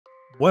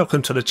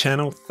Welcome to the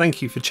channel.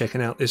 Thank you for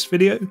checking out this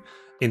video.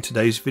 In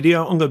today's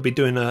video I'm going to be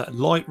doing a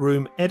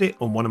Lightroom edit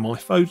on one of my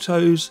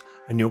photos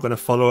and you're going to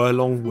follow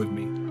along with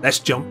me. Let's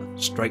jump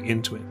straight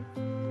into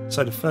it.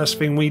 So the first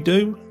thing we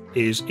do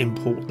is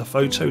import the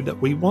photo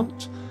that we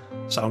want.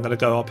 So I'm going to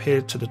go up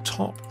here to the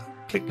top,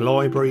 click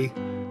library,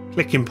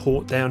 click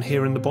import down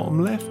here in the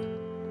bottom left,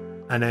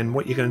 and then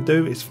what you're going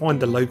to do is find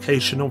the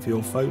location of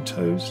your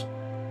photos.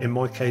 In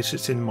my case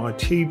it's in my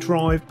T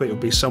drive, but it'll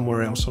be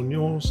somewhere else on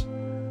yours.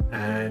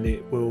 And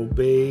it will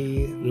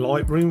be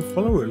Lightroom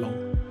follow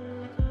along.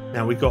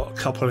 Now we've got a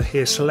couple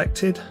here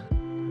selected.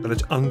 I'm going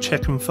to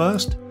uncheck them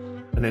first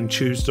and then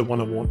choose the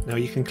one I want. Now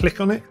you can click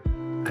on it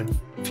and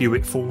view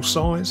it full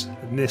size,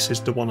 and this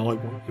is the one I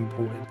want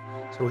imported.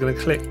 So we're going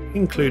to click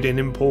include in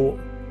import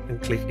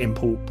and click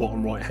import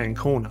bottom right hand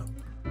corner.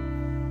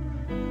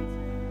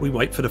 We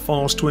wait for the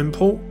files to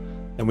import,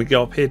 then we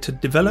go up here to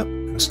develop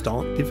and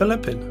start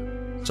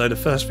developing. So the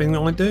first thing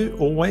I do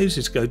always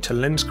is go to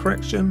lens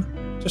correction.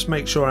 Just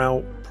make sure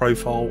our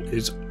profile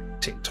is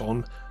ticked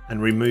on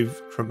and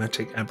remove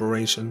chromatic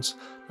aberrations.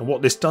 And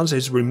what this does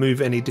is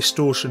remove any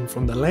distortion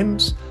from the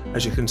lens.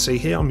 As you can see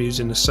here, I'm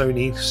using the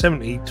Sony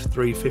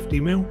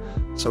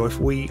 70-350mm. So if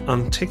we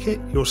untick it,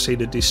 you'll see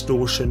the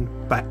distortion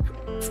back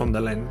from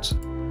the lens.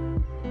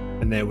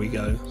 And there we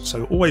go.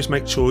 So always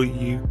make sure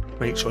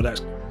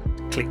that's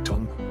clicked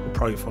on the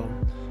profile.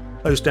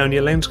 Close down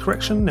your lens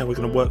correction. Now we're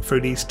going to work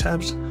through these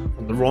tabs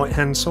on the right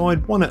hand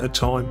side, one at a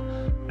time,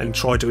 and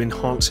try to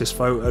enhance this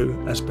photo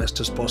as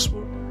best as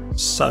possible.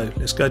 So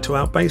let's go to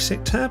our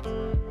basic tab,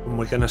 and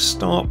we're going to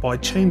start by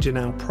changing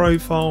our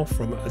profile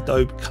from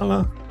Adobe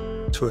Color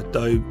to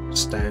Adobe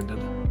Standard.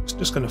 It's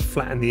just going to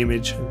flatten the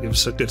image and give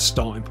us a good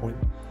starting point.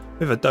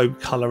 With Adobe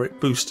Color it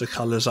boosts the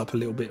colors up a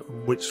little bit,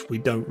 which we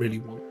don't really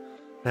want.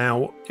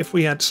 Now if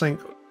we had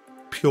something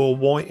pure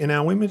white in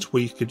our image,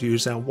 we could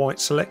use our white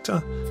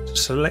selector to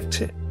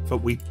select it, but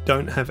we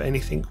don't have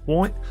anything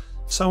white.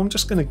 So I'm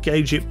just going to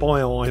gauge it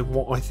by eye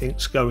what I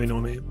think's going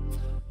on here.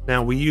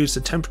 Now we use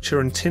the temperature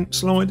and tint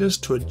sliders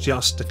to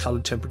adjust the color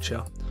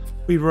temperature.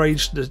 We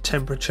raise the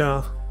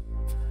temperature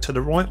to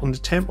the right on the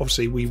temp,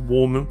 obviously we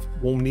warm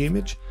the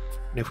image,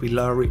 and if we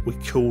lower it we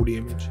cool the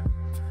image.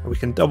 And we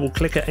can double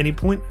click at any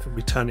point and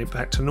return it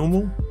back to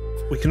normal.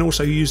 We can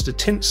also use the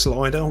tint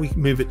slider. We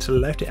can move it to the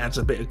left, it adds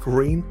a bit of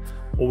green,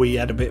 or we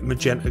add a bit of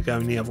magenta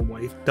going the other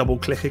way. Double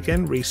click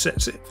again,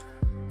 resets it.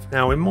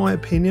 Now in my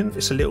opinion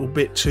it's a little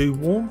bit too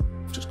warm.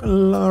 Just going to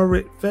lower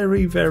it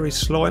very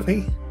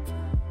slightly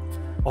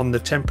on the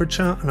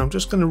temperature, and I'm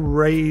just going to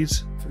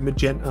raise the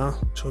magenta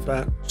to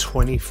about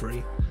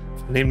 23,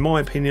 and in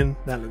my opinion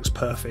that looks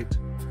perfect.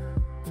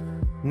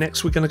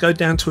 Next we're going to go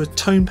down to a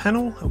tone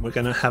panel and we're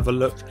going to have a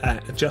look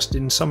at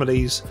adjusting some of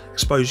these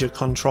exposure,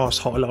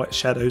 contrast, highlight,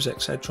 shadows,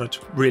 etc. to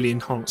really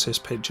enhance this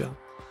picture.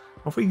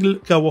 If we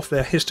go off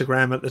their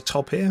histogram at the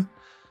top here,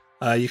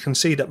 you can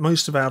see that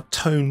most of our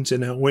tones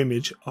in our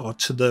image are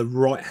to the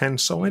right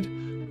hand side,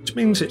 which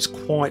means it's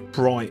quite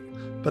bright,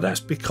 but that's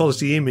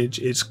because the image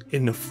is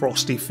in the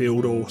frosty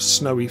field or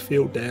snowy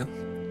field there.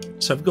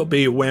 So we've got to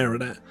be aware of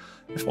that.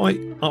 If I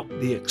up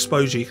the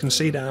exposure, you can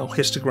see that our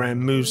histogram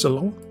moves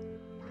along,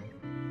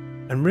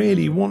 and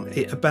really want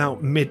it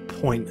about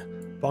midpoint,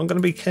 but I'm going to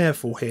be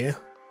careful here.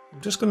 I'm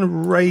just going to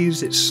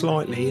raise it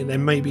slightly and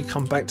then maybe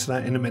come back to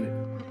that in a minute.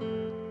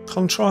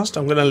 Contrast,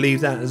 I'm going to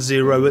leave that at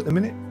 0 at the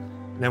minute.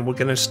 Now we're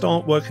going to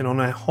start working on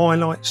our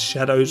highlights,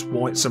 shadows,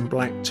 whites and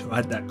black to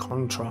add that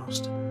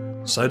contrast.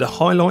 So the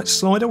highlights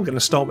slider, we're going to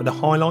start with the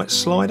highlights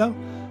slider.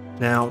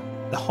 Now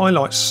the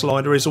highlights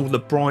slider is all the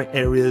bright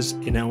areas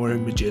in our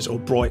images, or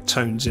bright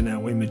tones in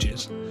our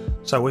images.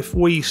 So if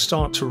we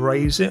start to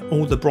raise it,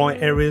 all the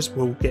bright areas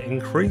will get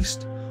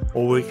increased,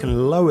 or we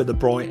can lower the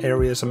bright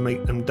areas and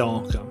make them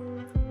darker.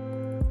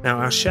 Now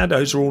our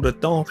shadows are all the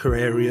darker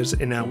areas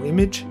in our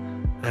image,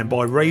 and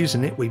by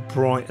raising it we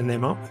brighten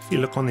them up. If you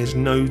look on his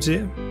nose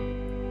here,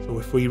 so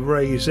if we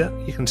raise it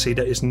you can see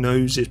that his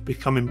nose is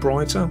becoming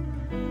brighter,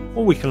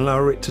 or we can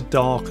lower it to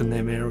darken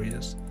them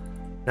areas.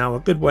 Now a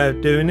good way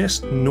of doing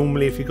this,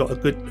 normally if you've got a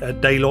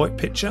good daylight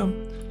picture,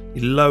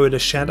 you lower the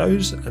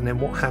shadows, and then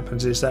what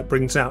happens is that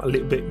brings out a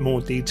little bit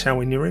more detail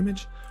in your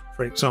image.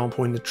 For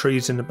example in the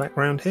trees in the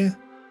background here,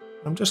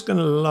 I'm just going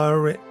to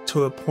lower it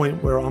to a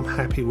point where I'm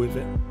happy with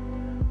it,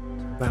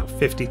 about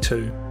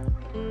 52.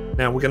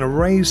 Now we're going to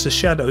raise the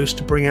shadows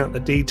to bring out the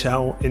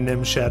detail in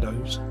them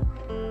shadows.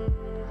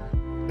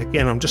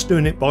 Again, I'm just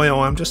doing it by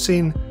eye. I'm just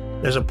seeing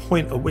there's a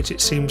point at which it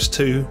seems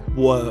to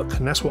work,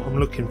 and that's what I'm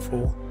looking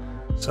for.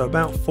 So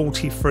about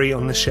 43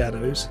 on the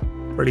shadows.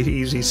 Pretty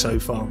easy so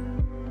far.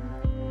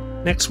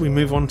 Next we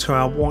move on to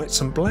our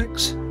whites and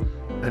blacks,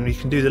 and you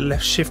can do the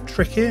left shift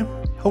trick here.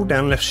 Hold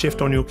down left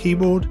shift on your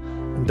keyboard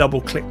and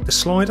double click the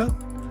slider,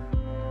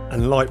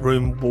 and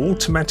Lightroom will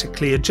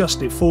automatically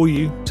adjust it for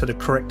you to the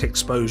correct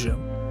exposure.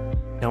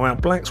 Now our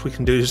blacks we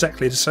can do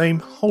exactly the same.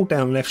 Hold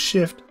down left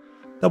shift,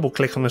 double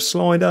click on the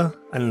slider,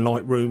 and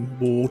Lightroom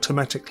will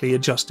automatically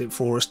adjust it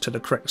for us to the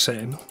correct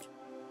setting.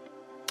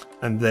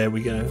 And there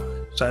we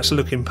go. So that's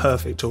looking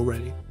perfect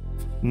already.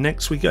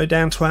 Next we go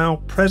down to our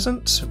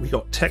presence. We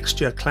got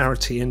texture,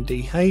 clarity and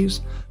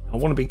dehaze. I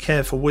want to be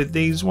careful with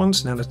these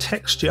ones. Now the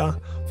texture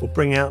will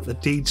bring out the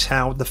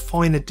detail, the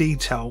finer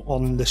detail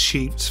on the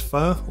sheep's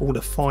fur, all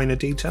the finer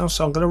detail.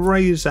 So I'm going to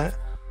raise that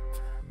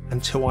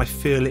until I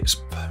feel it's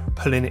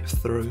pulling it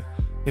through.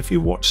 If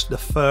you watch the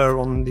fur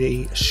on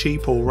the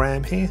sheep or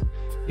ram here,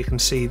 you can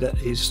see that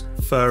his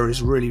fur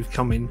is really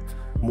becoming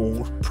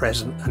more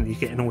present and you're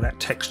getting all that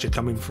texture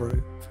coming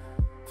through.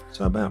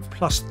 So about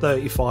plus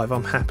 35,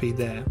 I'm happy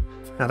there.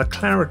 Now the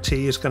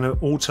clarity is going to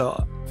alter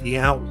the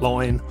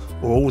outline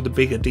or all the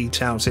bigger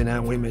details in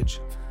our image.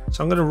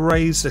 So I'm going to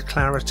raise the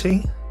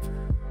clarity.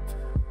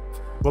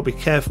 Well, be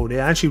careful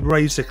there. As you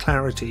raise the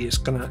clarity, it's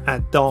going to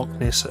add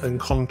darkness and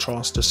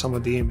contrast to some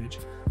of the image.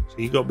 So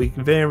you've got to be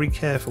very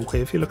careful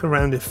here. If you look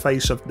around the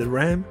face of the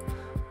ram,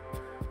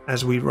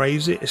 as we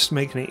raise it, it's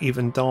making it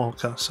even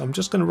darker. So I'm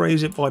just going to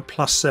raise it by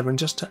plus 7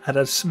 just to add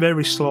a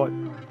very slight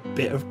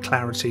bit of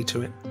clarity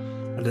to it.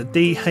 And the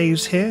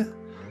dehaze here,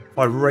 if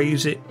I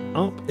raise it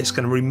up, it's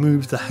going to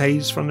remove the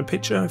haze from the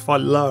picture. If I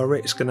lower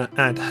it, it's going to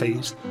add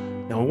haze.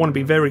 Now I want to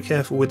be very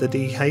careful with the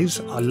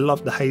dehaze. I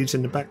love the haze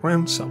in the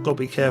background, so I've got to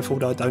be careful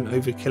that I don't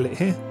overkill it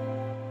here.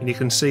 And you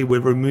can see we're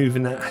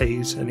removing that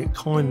haze and it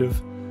kind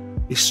of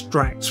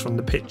distracts from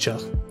the picture.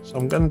 So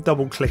I'm going to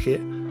double click it.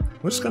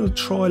 I'm just going to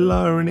try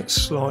lowering it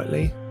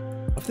slightly.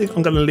 I think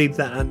I'm going to leave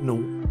that at 0.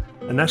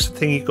 And that's the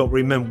thing you've got to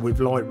remember with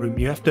Lightroom.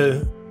 You have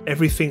to,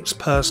 everything's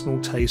personal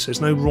taste.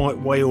 There's no right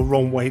way or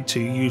wrong way to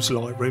use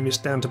Lightroom. It's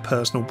down to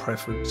personal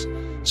preference.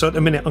 So at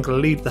the minute I'm going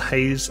to leave the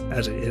haze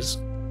as it is.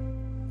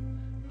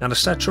 Now the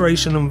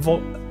saturation and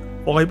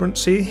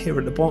vibrancy here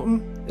at the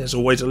bottom, there's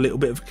always a little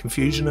bit of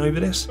confusion over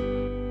this.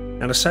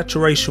 Now the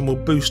saturation will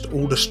boost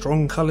all the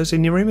strong colours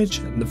in your image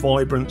and the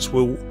vibrance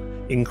will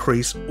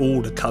increase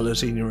all the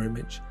colours in your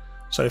image.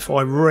 So if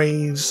I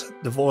raise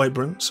the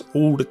vibrance,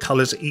 all the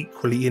colours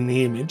equally in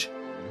the image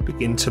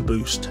begin to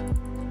boost.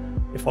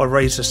 If I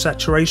raise the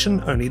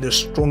saturation, only the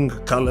stronger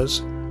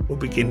colours will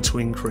begin to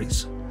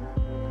increase.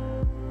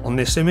 On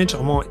this image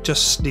I might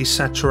just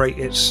desaturate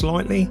it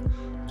slightly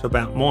to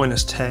about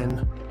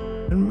 -10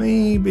 and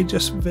maybe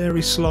just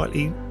very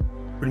slightly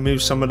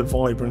remove some of the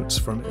vibrance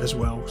from it as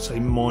well, say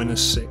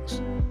 -6.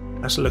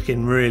 That's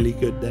looking really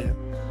good there.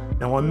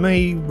 Now I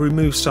may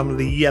remove some of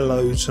the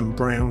yellows and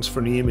browns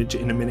from the image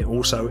in a minute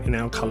also in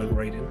our colour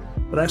grading,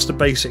 but that's the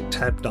basic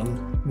tab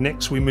done.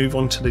 Next we move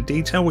on to the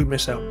detail. We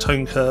miss out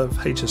tone curve,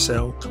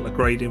 HSL, colour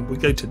grading, we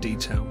go to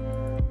detail.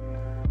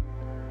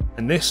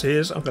 And this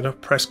is, I'm going to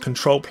press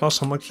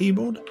Ctrl+ on my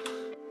keyboard,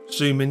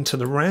 zoom into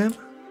the ram,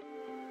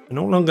 and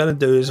all I'm going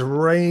to do is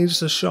raise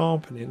the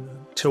sharpening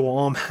until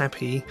I'm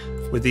happy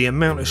with the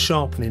amount of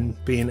sharpening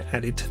being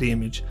added to the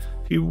image.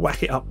 If you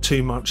whack it up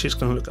too much, it's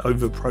going to look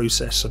over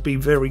processed, so be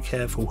very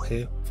careful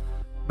here.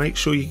 Make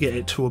sure you get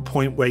it to a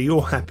point where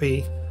you're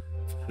happy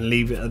and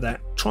leave it at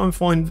that. Try and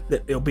find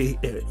that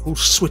it'll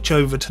switch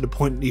over to the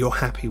point that you're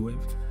happy with,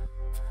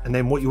 and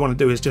then what you want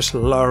to do is just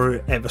lower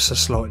it ever so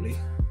slightly.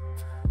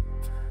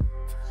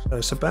 So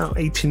it's about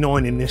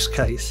 89 in this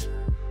case.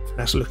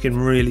 That's looking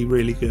really,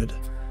 really good.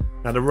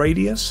 Now the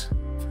radius,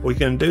 what you're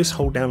going to do is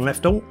hold down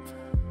left alt.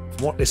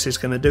 What this is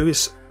going to do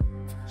is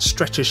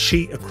stretch a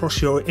sheet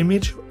across your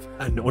image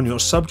and on your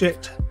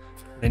subject.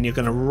 Then you're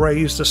going to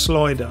raise the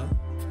slider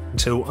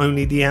until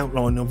only the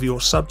outline of your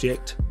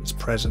subject is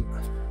present.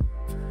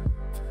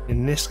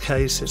 In this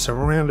case it's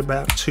around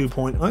about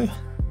 2.0.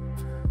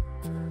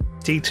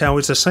 Detail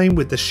is the same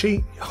with the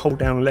sheet. You hold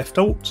down left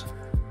alt,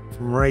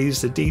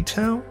 raise the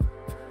detail.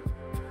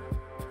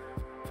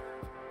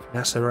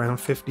 That's around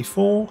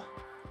 54.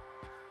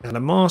 Now the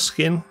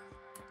masking,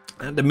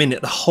 at the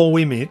minute the whole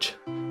image,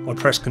 I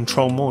press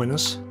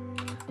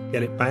Ctrl-,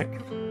 get it back,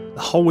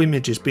 the whole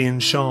image is being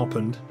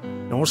sharpened.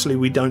 Now obviously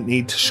we don't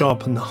need to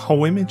sharpen the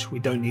whole image, we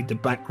don't need the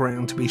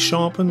background to be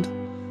sharpened,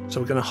 so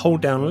we're going to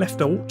hold down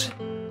left alt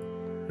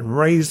and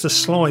raise the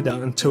slider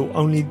until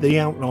only the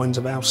outlines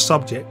of our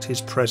subject is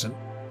present.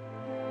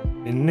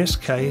 In this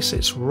case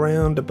it's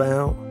round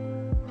about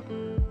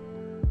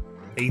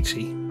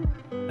 80.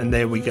 And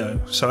there we go.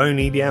 So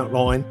only the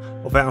outline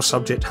of our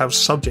subject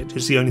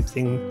is the only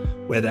thing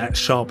where that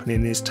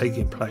sharpening is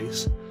taking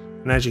place.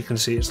 And as you can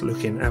see, it's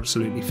looking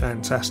absolutely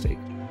fantastic.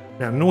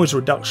 Now noise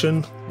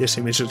reduction, this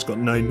image has got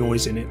no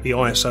noise in it. The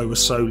ISO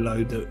was so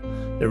low that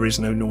there is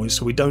no noise,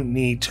 so we don't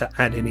need to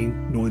add any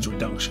noise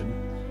reduction.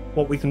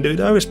 What we can do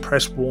though is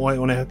press Y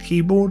on our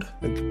keyboard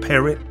and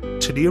compare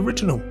it to the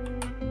original.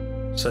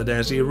 So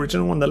there's the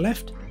original on the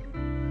left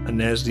and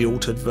there's the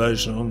altered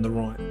version on the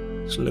right.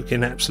 It's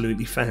looking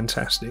absolutely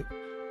fantastic.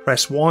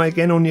 Press Y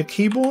again on your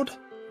keyboard,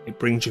 it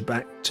brings you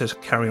back to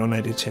carry on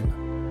editing.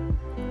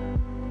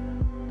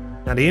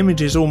 Now the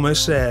image is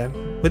almost there.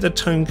 With a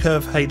tone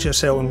curve,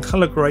 HSL and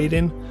colour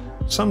grading,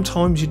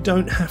 sometimes you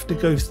don't have to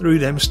go through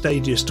them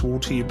stages to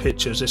alter your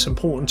pictures. It's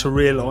important to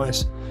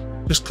realise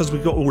just because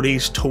we've got all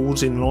these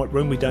tools in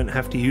Lightroom, we don't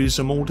have to use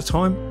them all the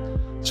time.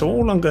 So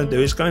all I'm going to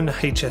do is go into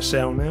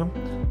HSL now,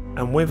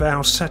 and with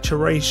our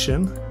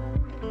saturation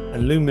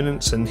and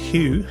luminance and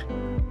hue,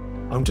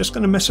 I'm just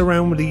going to mess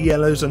around with the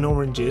yellows and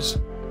oranges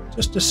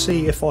just to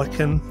see if I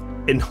can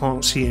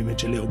enhance the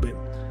image a little bit.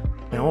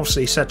 Now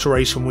obviously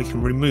saturation, we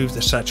can remove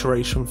the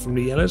saturation from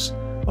the yellows.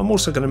 I'm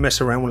also going to mess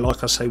around with,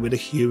 like I say, with the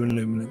hue and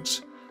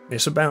luminance.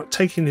 It's about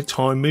taking your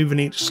time, moving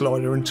each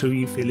slider until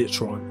you feel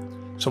it's right.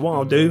 So what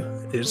I'll do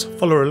is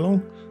follow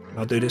along, and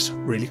I'll do this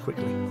really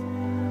quickly.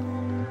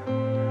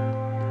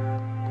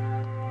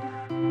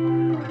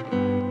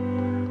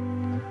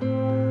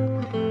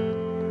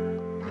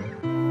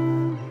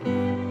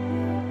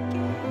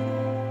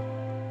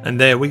 And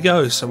there we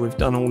go, so we've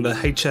done all the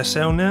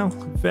HSL now.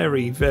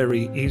 Very,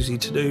 very easy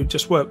to do.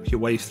 Just work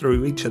your way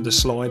through each of the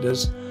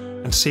sliders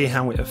and see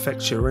how it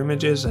affects your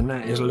images, and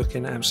that is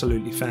looking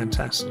absolutely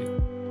fantastic.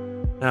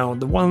 Now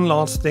the one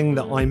last thing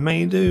that I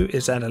may do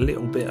is add a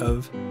little bit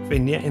of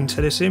vignette into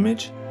this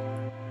image.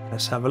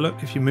 Let's have a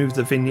look. If you move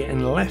the vignette in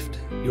the left,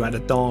 you add a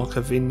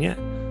darker vignette.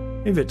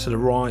 Move it to the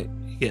right,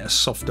 you get a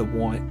softer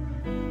white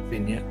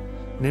vignette.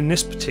 And in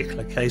this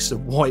particular case, the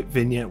white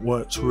vignette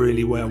works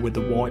really well with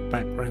the white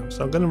background.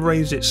 So I'm going to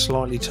raise it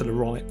slightly to the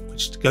right,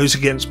 which goes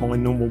against my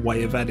normal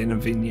way of adding a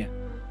vignette.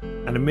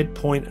 And a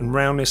midpoint and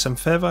roundness and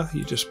feather,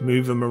 you just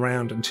move them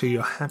around until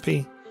you're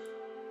happy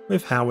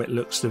with how it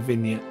looks, the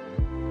vignette.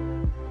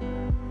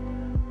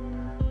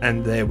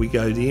 And there we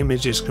go, the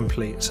image is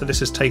complete. So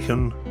this has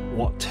taken,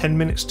 what, 10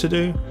 minutes to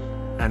do?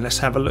 And let's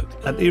have a look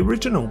at the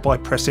original by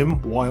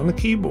pressing Y on the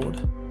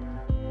keyboard.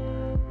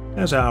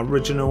 There's our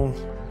original.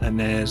 And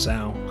there's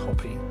our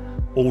copy,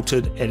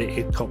 altered,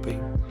 edited copy.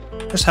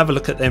 Let's have a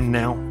look at them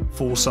now,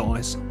 full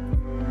size.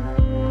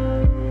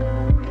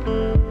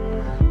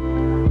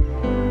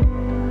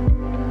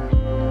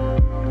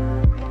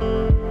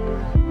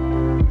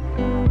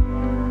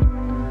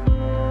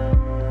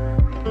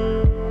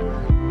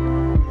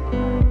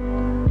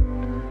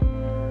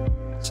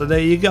 So there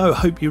you go.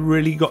 Hope you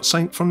really got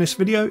something from this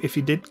video. If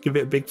you did, give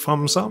it a big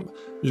thumbs up.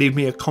 Leave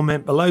me a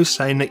comment below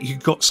saying that you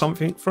got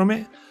something from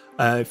it.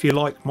 If you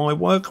like my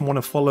work and want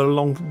to follow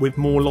along with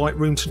more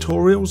Lightroom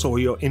tutorials, or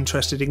you're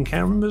interested in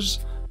cameras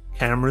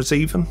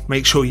even,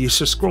 make sure you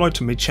subscribe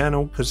to my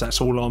channel, because that's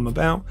all I'm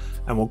about,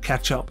 and we'll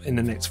catch up in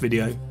the next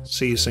video.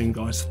 See you soon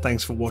guys.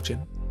 Thanks for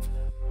watching.